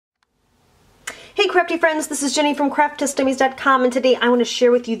crafty friends, this is Jenny from crafttestdummies.com, and today I want to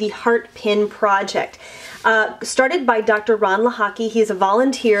share with you the heart pin project. Started by Dr. Ronald Lehocky. He is a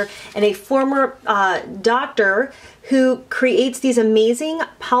volunteer and a former doctor who creates these amazing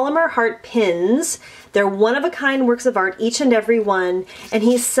polymer heart pins. They're one-of-a-kind works of art, each and every one, and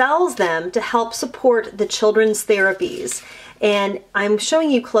he sells them to help support the children's therapies. And I'm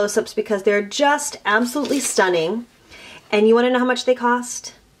showing you close-ups because they're just absolutely stunning. And you want to know how much they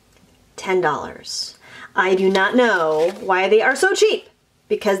cost? $10. I do not know why they are so cheap,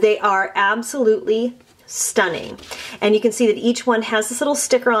 because they are absolutely stunning. And you can see that each one has this little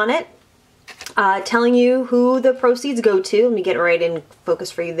sticker on it telling you who the proceeds go to. Let me get right in focus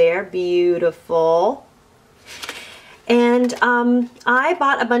for you there. Beautiful. And I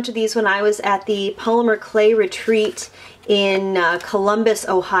bought a bunch of these when I was at the Polymer Clay Retreat in Columbus,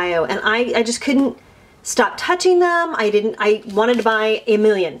 Ohio, and I just couldn't stop touching them. I wanted to buy a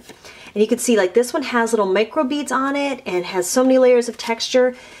million. And you can see, like, this one has little micro beads on it and has so many layers of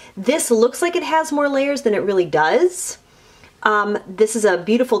texture. This looks like it has more layers than it really does. This is a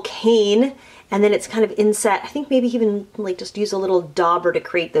beautiful cane, and then it's kind of inset. I think maybe even like just use a little dauber to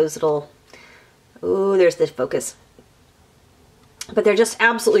create those little, ooh, there's the focus. But they're just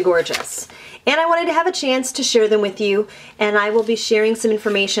absolutely gorgeous. And I wanted to have a chance to share them with you, and I will be sharing some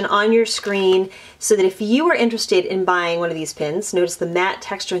information on your screen so that if you are interested in buying one of these pins, notice the matte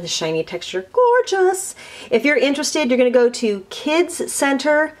texture and the shiny texture, gorgeous. If you're interested, you're going to go to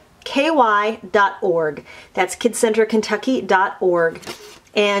kidscenterky.org. That's kidscenterkentucky.org.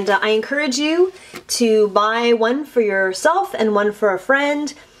 And I encourage you to buy one for yourself and one for a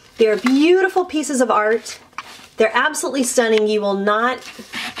friend. They're beautiful pieces of art. They're absolutely stunning. You will not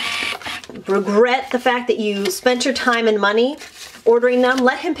regret the fact that you spent your time and money ordering them.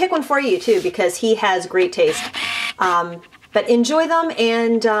 Let him pick one for you too, because he has great taste. But enjoy them,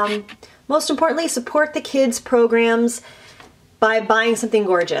 and most importantly, support the kids' programs by buying something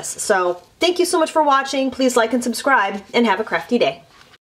gorgeous. So thank you so much for watching. Please like and subscribe, and have a crafty day.